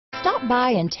Stop by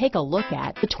and take a look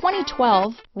at the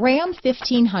 2012 Ram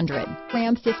 1500.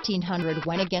 Ram 1500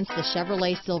 went against the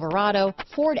Chevrolet Silverado,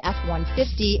 Ford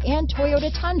F-150, and Toyota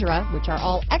Tundra, which are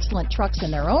all excellent trucks in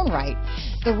their own right.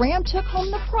 The Ram took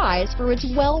home the prize for its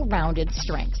well-rounded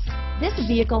strengths. This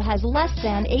vehicle has less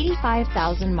than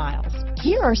 85,000 miles.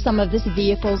 Here are some of this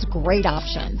vehicle's great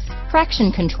options: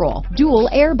 traction control, dual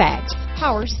airbags,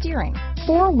 power steering,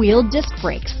 four-wheel disc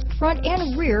brakes, front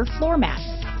and rear floor mats,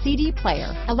 CD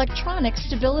player, electronic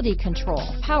stability control,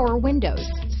 power windows,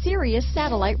 Sirius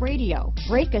satellite radio,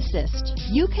 brake assist,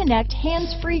 Uconnect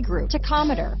hands-free group,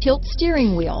 tachometer, tilt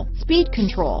steering wheel, speed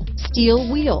control,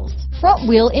 steel wheels, front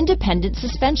wheel independent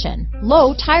suspension,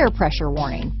 low tire pressure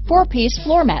warning, 4-piece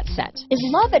floor mat set. Is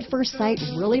love at first sight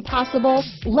really possible?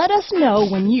 Let us know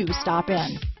when you stop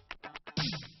in.